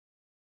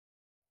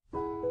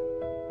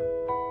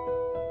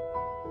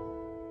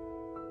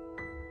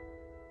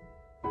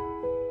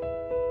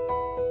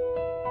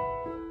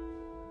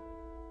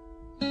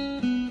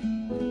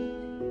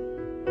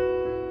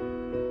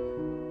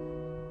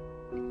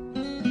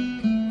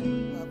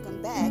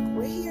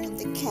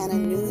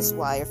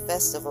Newswire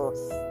Festival,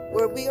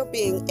 where we are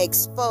being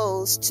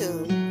exposed to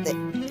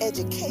the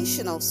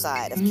educational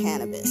side of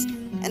cannabis.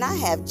 And I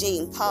have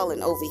Jean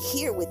Paulin over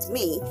here with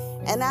me,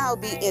 and I'll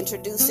be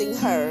introducing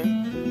her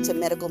to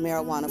medical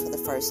marijuana for the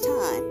first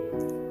time.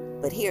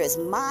 But here is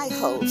my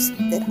host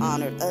that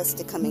honored us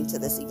to coming to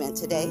this event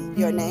today.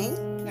 Your name?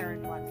 Karen.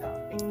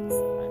 Thank you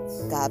so much.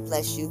 God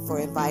bless you for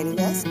inviting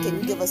us. Can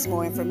you give us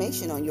more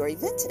information on your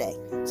event today?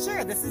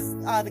 Sure. This is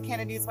the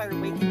Canna Newswire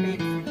Wake and Bake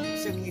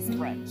Showcase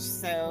Brunch.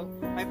 So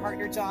my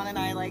partner John and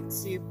I like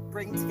to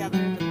bring together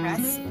the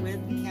press with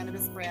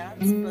cannabis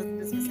brands, both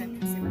business and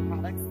consumer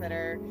products that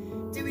are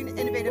doing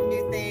innovative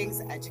new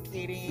things,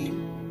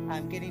 educating,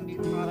 getting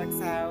new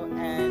products out,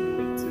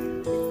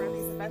 and we run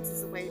these events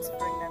as a way to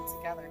bring them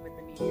together with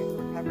the media to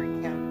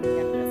recovering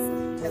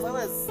cannabis, as well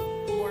as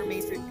more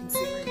mainstream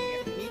consumer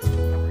media to meet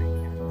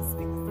recovering cannabis,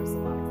 because there's a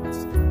lot of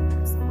questions out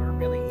there. So we're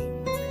really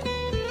aiming to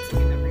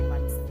give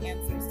everyone some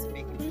answers, to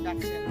make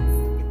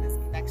introductions, get those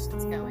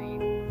connections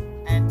going,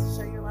 and to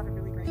show you a lot of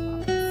really great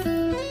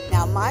products.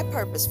 Now, my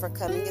purpose for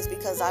coming is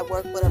because I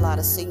work with a lot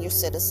of senior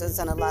citizens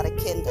and a lot of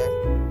kinder.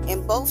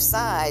 In both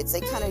sides,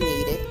 they kind of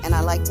need it, and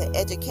I like to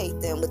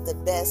educate them with the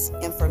best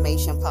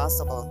information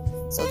possible.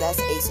 So that's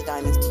Ace of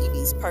Diamonds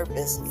TV's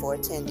purpose for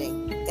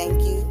attending.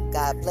 Thank you,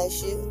 God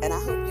bless you, and I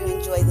hope you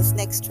enjoy this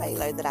next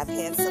trailer that I've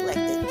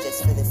hand-selected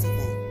just for this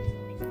event.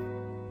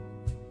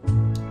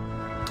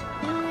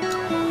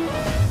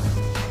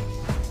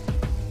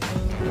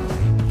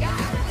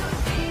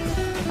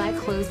 If I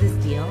close this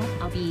deal,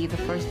 I'll be the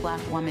first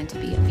Black woman to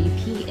be a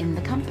VP in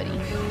the company.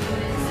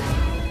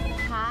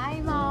 Hi,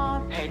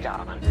 Mom. Hey,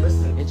 darling,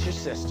 listen, it's your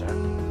sister.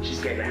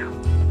 She's getting out.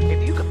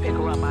 If you could pick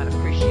her up, I'd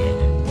appreciate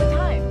it. What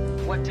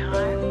time? What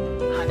time?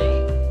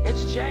 Honey,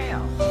 it's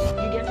jail.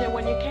 You get there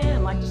when you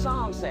can, like the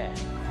song said.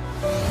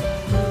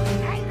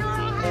 Hey,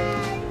 girl,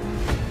 hey!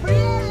 Free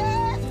that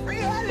ass!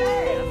 Free that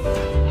ass!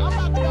 I'm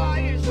about to go out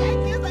here and shake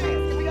his ass.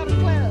 Can we go to the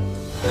club?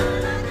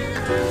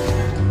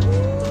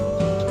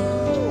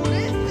 Ooh,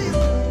 this is...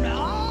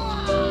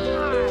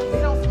 Oh,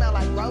 it don't smell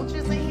like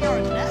roaches in here or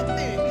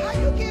nothing. How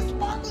you get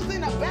sparkles in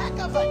the back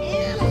of an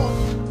animal?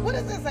 What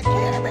is this, a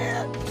Care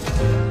Bear?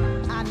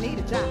 I need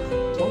a job.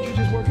 Don't you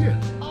just work here?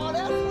 Oh,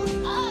 that's what's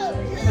up.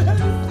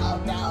 Yeah. Oh,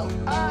 no.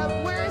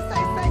 Where is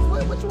safe?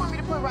 What you want me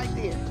to put right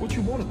there? What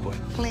you want to put?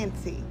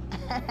 Plenty.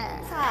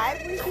 Hi,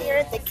 we're here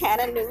at the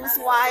Canna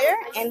Newswire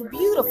in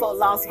beautiful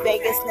Las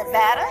Vegas,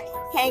 Nevada,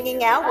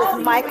 hanging out with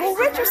Michael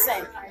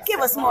Richardson. Give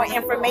us more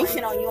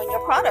information on you and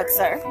your product,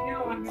 sir.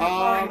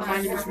 My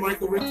name is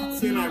Michael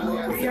Richardson. I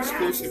work with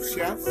Exclusive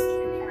Chefs.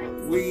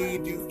 We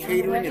do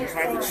catering and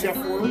private chef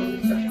work.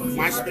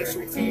 My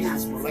specialty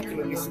is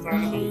molecular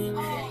gastronomy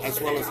as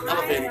well as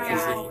elevated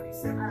cuisine.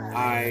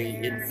 I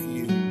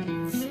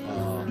infuse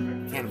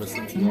cannabis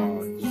into our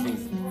cuisine,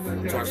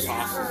 into our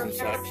sauces and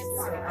such.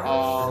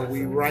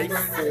 We write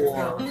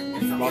for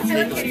Las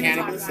Vegas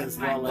Cannabis as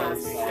well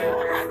as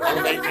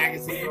Elevate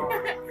Magazine.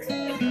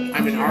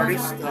 I'm an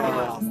artist,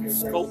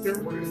 sculptor,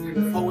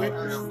 poet,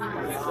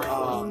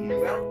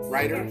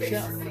 writer,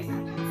 chef.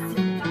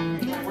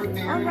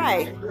 All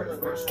right.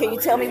 Can you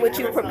tell me what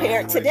you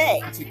prepared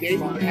today? Today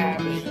we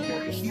have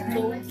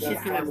keto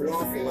chicken and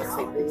waffle. It's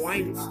a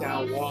Hawaiian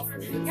style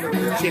waffle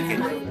chicken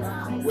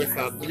with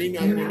a green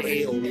onion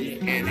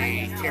aioli and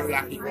a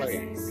teriyaki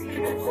glaze.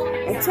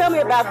 And tell me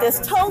about this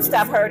toast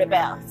I've heard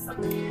about.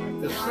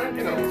 The shrimp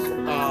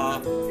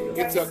toast.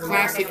 It's a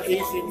classic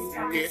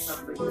Asian dish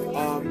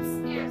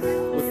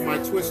with my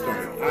twist on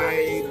it.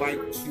 I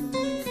like to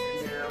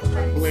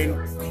blend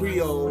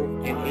Creole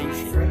and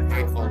Asian.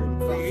 I call them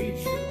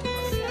creation.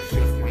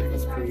 Chef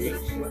Michael's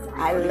creation.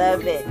 I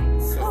love it.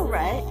 All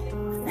right.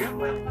 Yeah,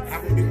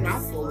 have a big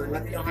mouthful and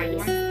let me know how you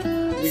like it.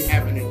 We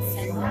have an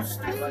infused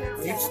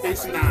Deep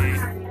Space Nine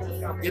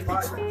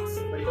dipping sauce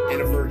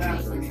and a virgin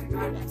version.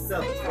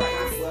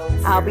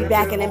 I'll be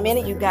back in a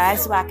minute, you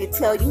guys, so I can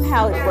tell you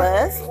how it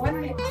was.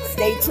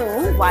 Stay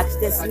tuned. Watch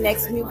this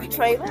next movie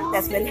trailer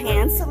that's been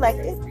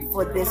hand-selected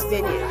for this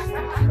video.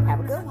 Have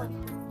a good one.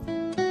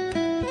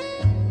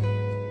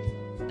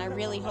 I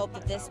really hope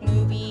that this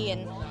movie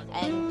and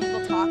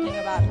people talking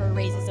about her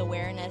raises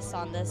awareness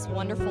on this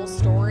wonderful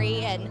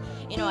story. And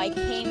you know, I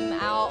came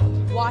out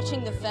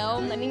watching the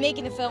film. I mean,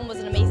 making the film was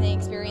an amazing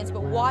experience,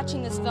 but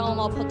watching this film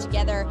all put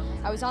together,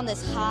 I was on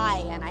this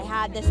high, and I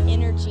had this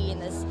energy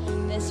and this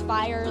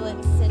fire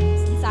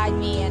inside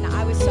me, and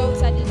I was so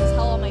excited to tell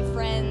all my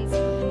friends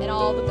and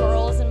all the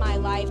girls in my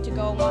life to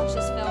go and watch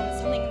this film.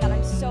 It's something that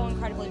I'm so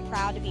incredibly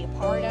proud to be a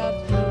part of,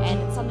 and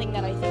it's something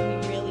that I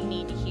think we really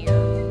need to hear.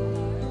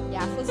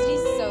 Yeah,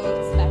 Felicity's so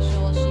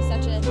special. She's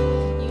such a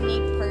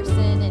unique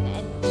person, and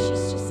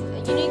she's just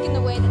unique in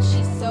the way that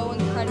she's so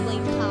incredibly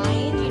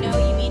kind. You know,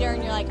 you meet her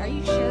and you're like, are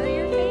you sure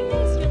you're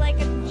famous? You're like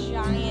a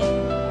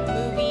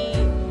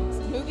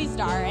giant movie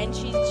star, and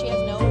she has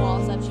no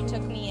walls up. She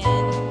took me in.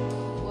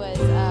 It was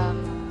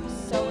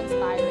so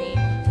inspiring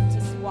to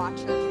watch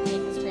her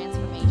make this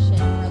transformation.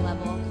 Her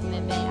level of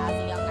commitment as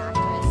a young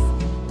actress,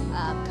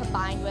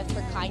 combined with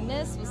her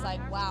kindness, was like,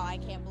 wow, I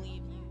can't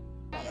believe you.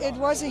 It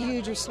was a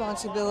huge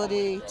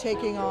responsibility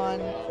taking on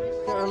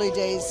the early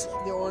days,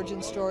 the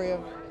origin story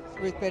of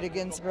Ruth Bader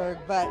Ginsburg,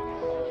 but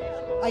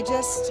I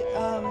just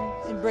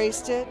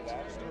embraced it,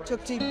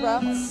 took deep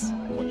breaths,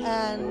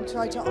 and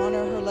tried to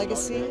honor her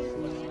legacy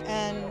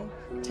and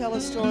tell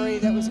a story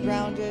that was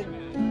grounded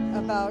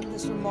about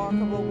this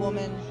remarkable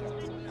woman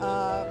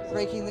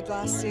breaking the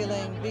glass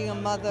ceiling, being a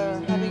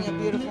mother, having a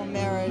beautiful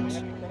marriage,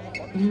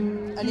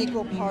 an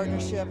equal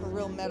partnership, a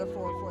real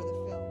metaphor for the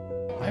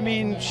film. I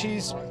mean,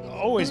 she's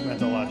always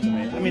meant a lot to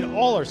me. I mean,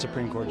 all our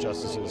Supreme Court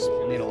justices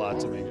mean a lot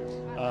to me.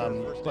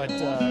 But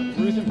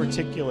Ruth in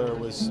particular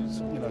was,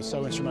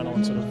 so instrumental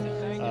in sort of,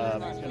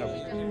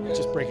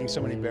 just breaking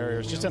so many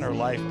barriers, just in her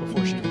life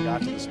before she even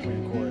got to the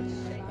Supreme Court.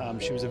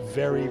 She was a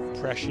very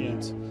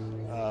prescient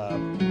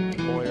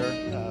lawyer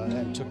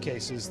and took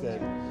cases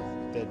that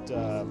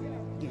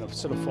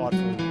sort of fought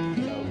for,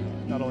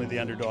 not only the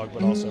underdog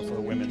but also for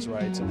women's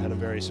rights, and had a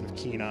very sort of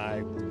keen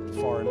eye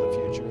far into the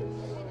future.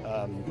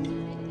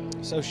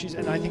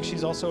 And I think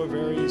she's also a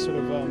very sort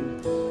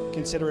of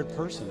considerate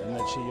person, and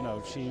that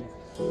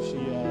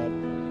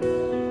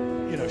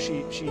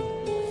she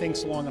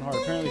thinks long and hard.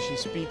 Apparently,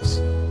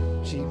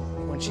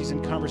 when she's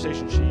in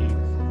conversation, she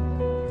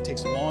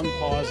takes long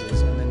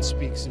pauses and then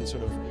speaks in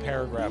sort of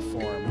paragraph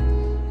form.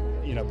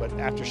 But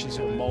after she's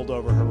sort of mulled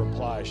over her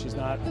reply, she's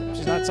not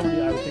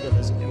somebody I would think of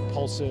as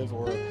impulsive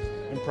or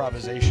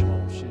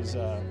improvisational.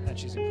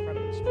 She's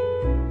incredibly smart.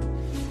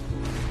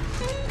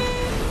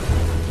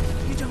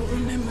 You don't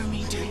remember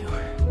me, do you?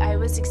 I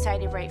was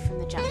excited right from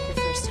the jump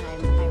the first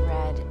time I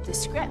read the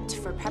script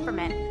for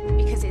Peppermint,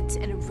 because it's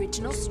an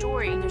original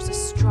story and there's a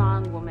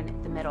strong woman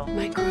in the middle.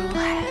 My girl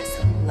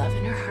has love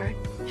in her heart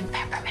and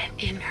peppermint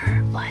in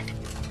her blood.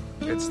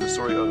 It's the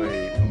story of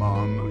a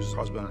mom whose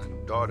husband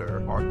and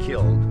daughter are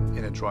killed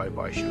in a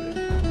drive-by shooting.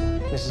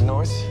 Mrs.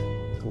 North,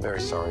 I'm very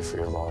sorry for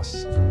your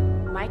loss.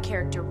 My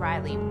character,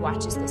 Riley,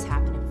 watches this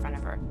happen in front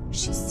of her.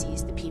 She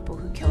sees the people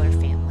who kill her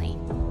family.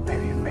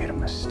 Maybe you made a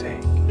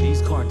mistake.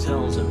 These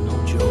cartels are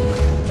no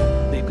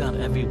joke. They've got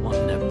everyone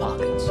in their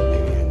pockets.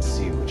 Maybe you didn't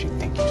see what you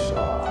think you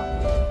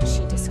saw.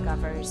 She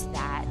discovers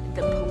that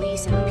the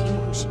police and the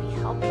people who should be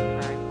helping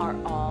her are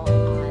all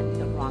on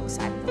the wrong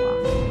side of the law.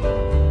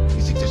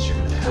 You think that you're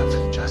gonna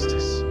have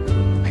justice?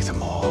 Make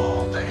them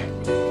all pay.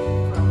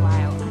 For a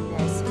while on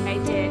this, I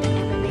did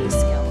MMA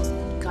skills,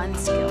 gun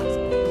skills,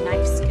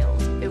 knife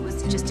skills. It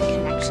was just a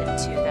connection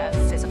to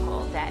the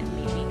physical that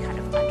made me kind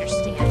of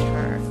understand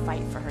her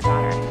fight for her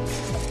daughter.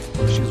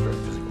 She's very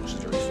physical, she's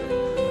very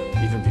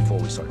fit. Even before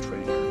we started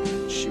training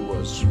her, she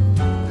was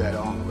dead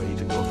on, ready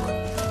to go for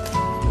it.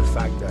 The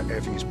fact that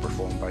everything is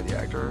performed by the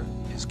actor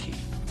is key.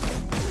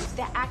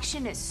 The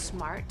action is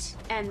smart,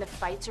 and the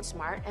fights are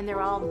smart, and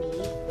they're all me.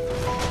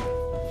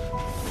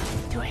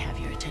 Do I have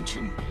your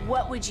attention?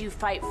 What would you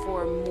fight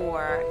for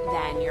more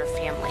than your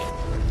family?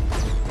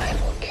 I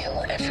will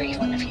kill every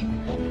one of you.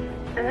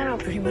 And then I'll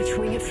pretty much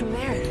wing it from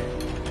there.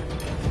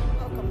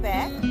 Welcome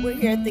back. We're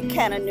here at the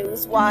Canna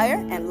News Wire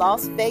in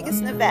Las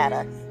Vegas,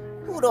 Nevada.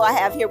 Who do I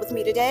have here with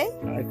me today?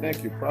 Hi,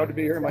 thank you. Proud to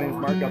be here. My name is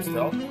Mark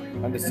Upstell.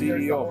 I'm the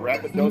CEO of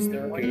Rapid Dose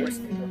Therapeutics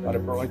out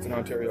of Burlington,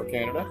 Ontario,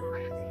 Canada,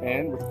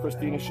 and with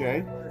Christina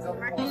Shea.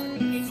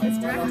 Communications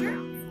Director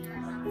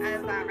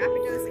of Rapid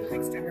Dose and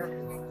Quickstrip.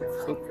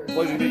 So,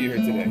 pleasure to meet you here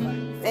today.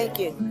 Thank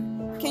you.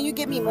 Can you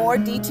give me more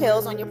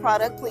details on your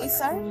product, please,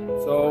 sir?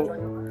 So,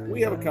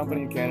 we have a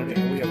company in Canada,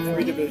 and we have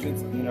 3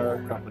 divisions in our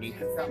company.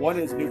 One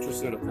is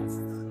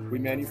nutraceuticals. We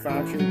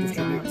manufacture,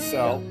 distribute, and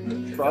sell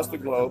across the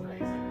globe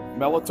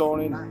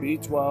melatonin,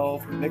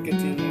 B12,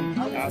 nicotine,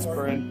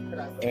 aspirin,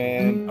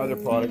 and other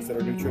products that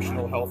are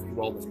nutritional health and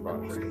wellness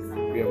products.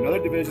 We have another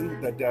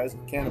division that does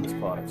cannabis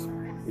products.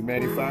 We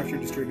manufacture,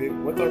 distribute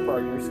with our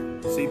partners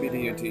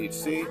CBD and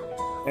THC,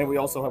 and we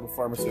also have a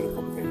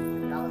pharmaceutical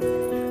division. I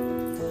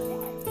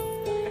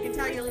can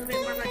tell you a little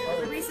bit more about the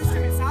delivery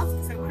system itself.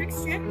 So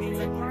Quickstrip is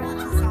a oral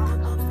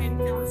dissolvable thin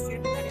film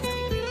strip that is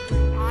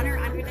taken on or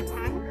under the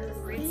tongue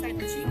or inside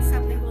the cheek.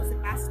 Sublingual is the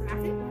best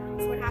method.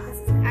 So what happens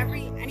is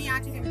any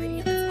active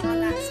ingredient that's on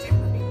that strip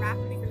will be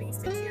rapidly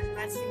released into your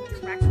bloodstream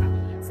direct.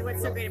 So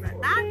what's so great about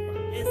that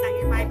is that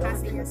you're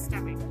bypassing your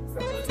stomach.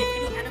 You take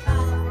any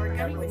edible or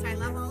gummy, which I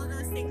love all of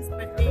those things,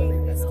 but they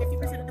use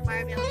 50% of the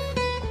bioavailability.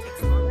 It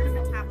takes longer to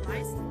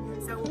metabolize.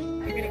 So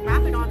you're getting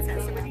rapid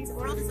onset. So with these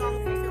oral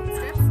dissolvable film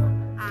strips,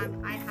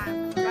 I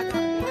have drug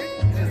on board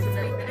in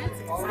 3 minutes.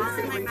 It dissolves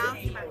in my mouth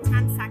in about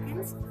 10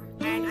 seconds,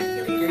 and I'm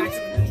feeling the effects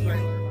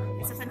immediately.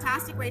 It's a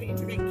fantastic way to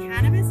integrate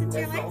cannabis into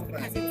your life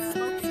because it's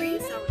smoke-free,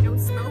 so no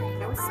smoke,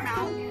 no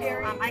smell.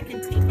 I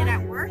can take it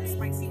at work. So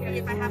my CBD,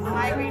 if I have a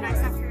migraine, I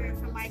suffer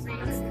from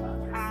migraines.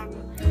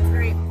 It's a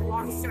very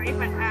long story,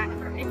 but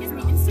it gives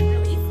me instant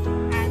relief,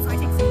 and so I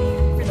take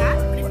CBD for that.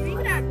 But if you're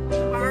even at a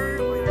bar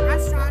or a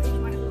restaurant and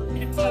you want a little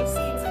bit of THC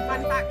and some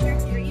fun factor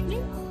to your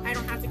evening, I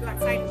don't have to go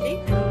outside and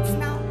vape, I don't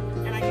smell,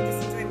 and I can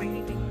just enjoy my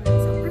evening. So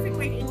a perfect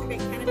way to integrate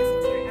cannabis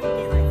into your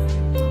everyday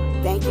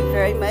life. Thank you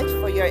very much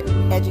for your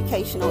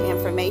educational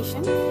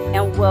information,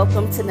 and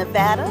welcome to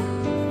Nevada.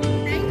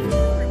 Thank you.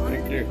 We're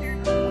honored to be here.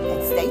 Okay,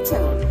 stay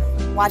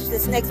tuned. Watch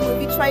this next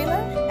movie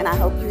trailer, and I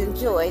hope you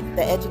enjoyed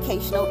the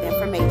educational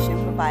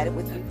information provided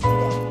with you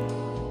today.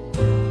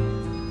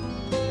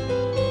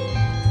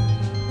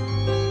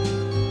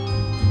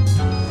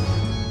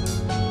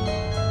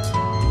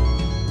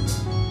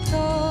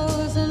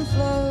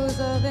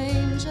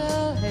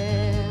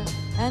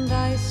 And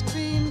ice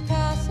cream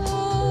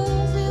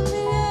castles in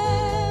the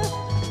air,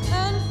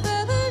 and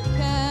feathered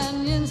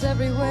canyons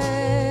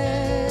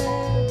everywhere.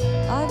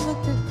 I've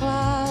looked at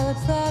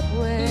clouds that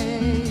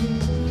way,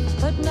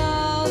 but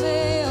now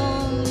they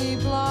only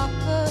block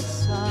the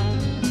sun.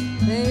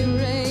 They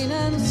rain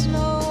and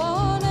snow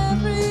on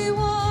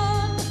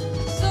everyone.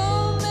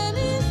 So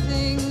many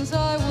things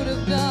I would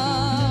have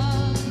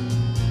done,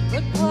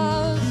 but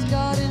clouds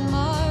got in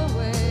my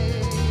way.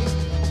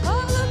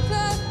 I've looked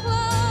at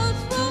clouds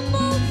from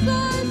both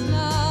sides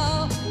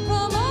now,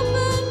 from up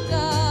and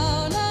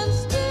down, and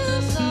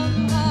still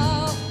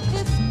somehow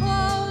it's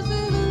clouds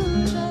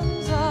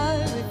illusions I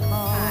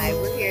recall. Hi,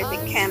 we're here at the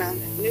Canna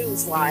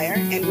Newswire,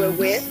 and we're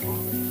with.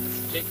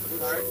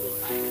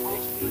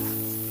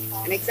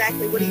 And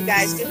exactly what do you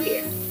guys do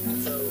here?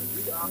 So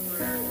we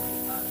offer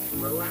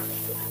grow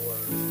apps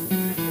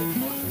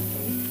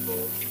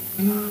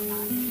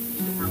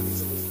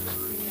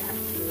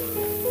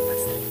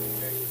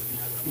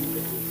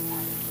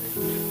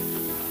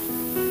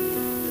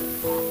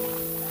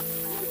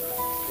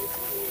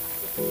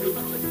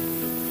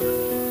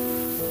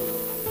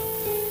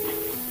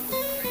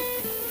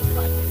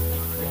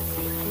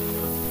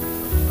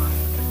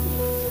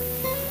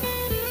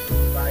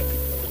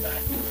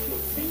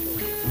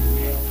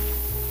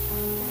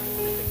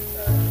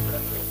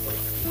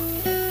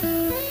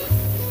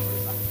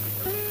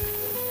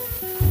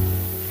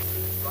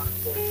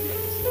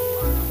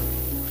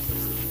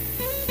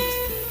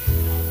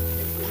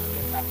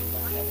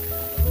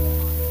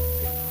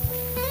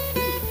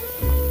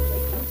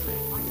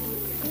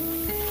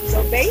So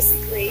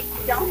basically,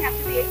 you don't have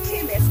to be a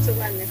chemist to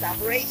run this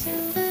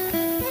operation.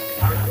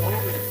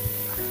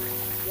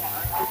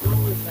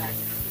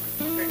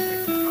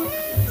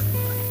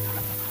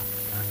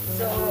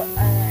 So,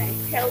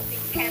 healthy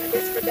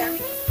cannabis for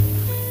dummies.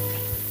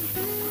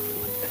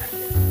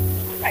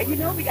 Right, you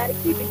know we got to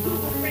keep it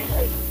Google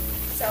friendly.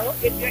 So,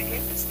 if you're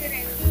interested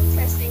in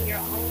testing your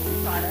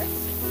own products,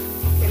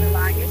 you can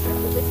align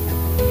yourself with this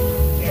company.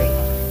 Very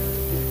good.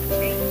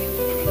 Thank you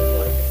and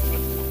enjoy this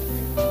next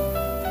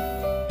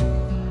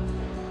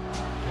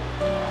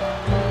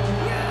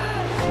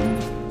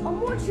I'm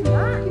watching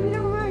that. Give me the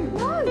room.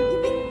 No,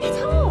 it's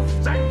off.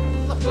 Zach,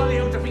 what the bloody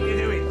hell do you think you're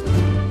doing?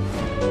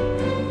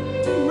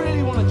 Do you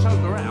really want to choke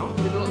her out?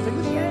 With a lot of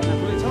fingers? Yeah.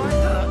 Really tight?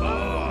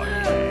 Oh,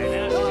 yeah.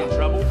 Now she's in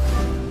trouble.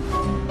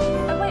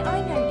 Oh, wait, I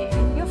know you.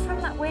 You're from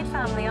that weird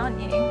family, aren't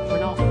you? We're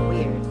not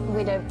weird.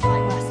 We don't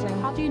like wrestling.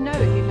 How do you know if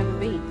you've never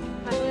been?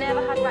 I've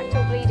never had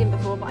rectal bleeding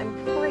before, but I'm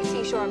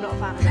pretty sure I'm not a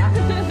fan of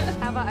that.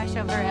 How about I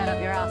shove her head up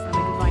your ass and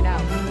we can find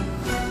out?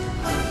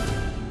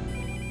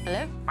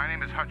 Hello? My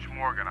name is Hutch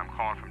Morgan. I'm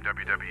calling from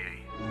WWE.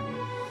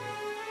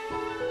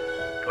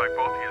 We'd like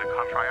both of you to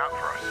come try out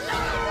for us.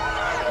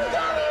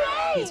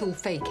 It's all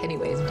fake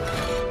anyway, isn't it?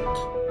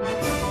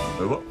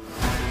 Over.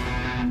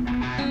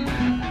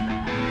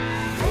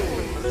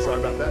 Sorry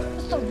about that.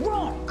 It's The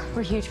Rock!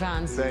 We're huge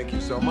fans. Thank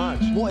you so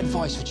much. What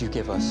advice would you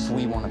give us?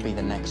 We want to be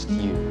the next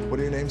you. What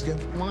are your names again?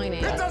 My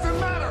name. It doesn't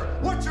matter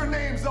what your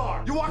names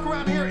are. You walk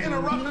around here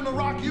interrupting the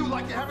Rock you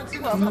like you haven't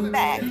seen. Welcome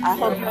back. I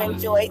hope you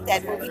enjoyed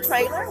that movie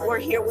trailer. We're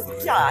here with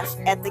Josh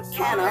at the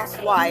Canna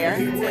Wire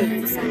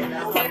News.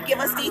 Can you give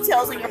us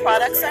details on your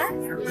product, sir?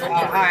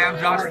 Hi, I'm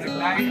Josh. We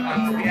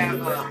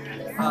have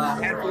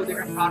a handful of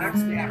different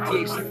products. We have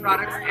THC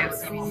products and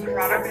CBD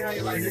products.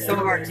 These are some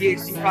of our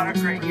THC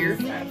products right here.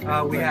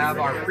 We have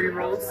our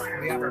pre-rolls.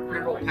 We have our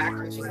pre-roll pack,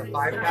 which is a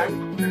 5-pack.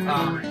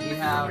 We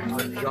have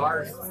our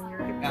jars,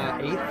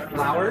 8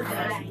 flowers.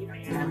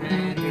 And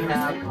then we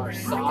have our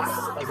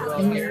sauce as well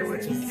here,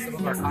 which is some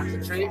of our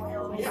concentrate.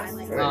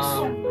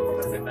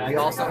 We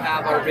also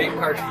have our vape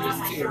cartridges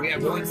too. We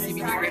have one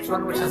CBD rich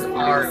one, which is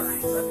our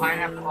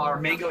pineapple, our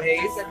mango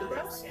haze,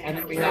 and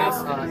then we have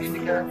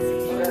indica,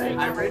 sativa, and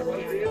hybrid.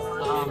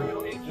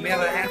 And we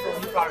have a handful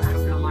of new products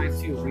coming online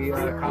too. We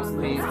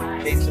constantly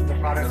change the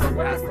products and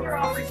ask for our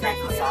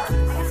concentrate sauce,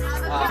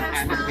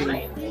 and then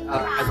we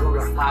as well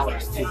as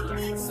flowers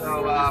too.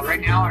 So right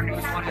now our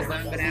newest one is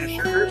lemon banana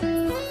sugar.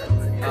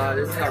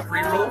 This is our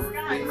pre-roll.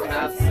 We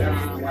have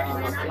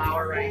some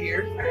flour right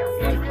here.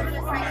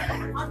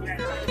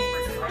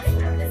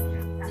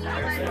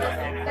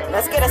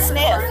 Let's get a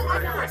sniff.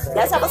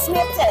 Let's have a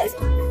sniff test.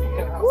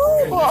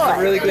 Woo, boy. It's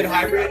a really good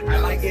hybrid. I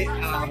like it.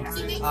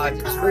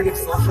 It's a really good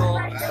social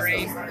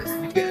strain.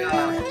 You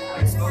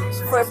could smoke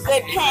for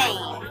good pain.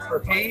 For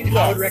pain, yes.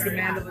 I would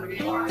recommend a little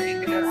bit more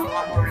indica. It's a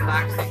lot more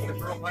relaxing. The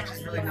pearl punch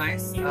is really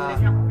nice.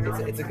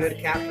 It's a good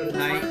cap for the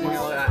night, you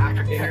know,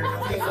 after dinner.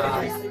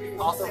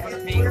 Also for the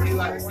pain too,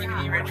 I have a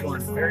CBD rich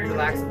one. Very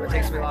relaxing, but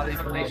takes away a lot of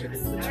inflammation.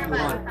 It's the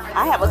 2-in-1.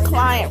 I have a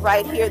client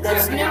right here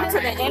that's new to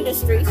the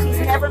industry. She's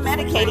never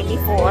medicated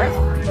before.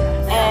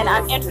 and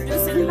I'm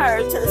introducing her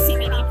to the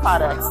CBD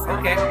products.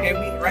 Okay.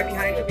 Right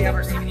behind you, we have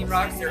our CBD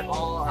products. They're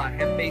all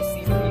hemp-based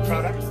CBD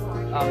products.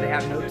 They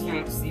have no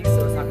THC,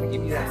 so it's not going to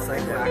give you that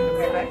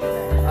psychoactive effect.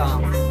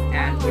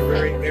 And they're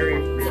very, very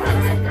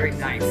relaxing, very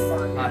nice.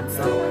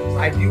 So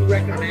I do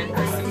recommend the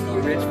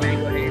CBD-rich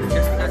mango haze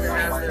just because it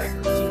has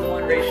the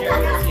 2-to-1 ratio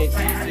with THC,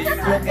 so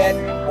you will get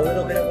a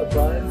little bit of a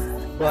buzz,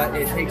 but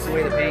it takes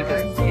away the pain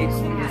because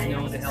THC is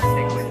known to help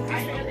take away the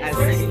pain. As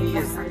CBD is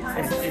used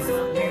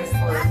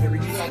for the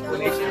reduced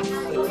inflammation,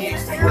 the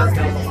THC does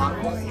help a lot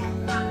more.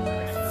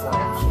 So,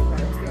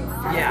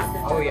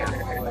 yeah, oh yeah,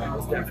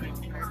 most definitely.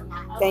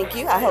 Thank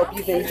you. I hope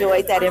you've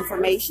enjoyed that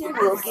information.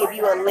 We'll give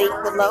you a link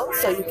below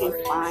so you can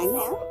find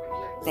him.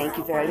 Thank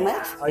you very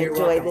much.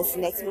 Enjoy this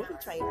next movie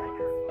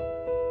trailer.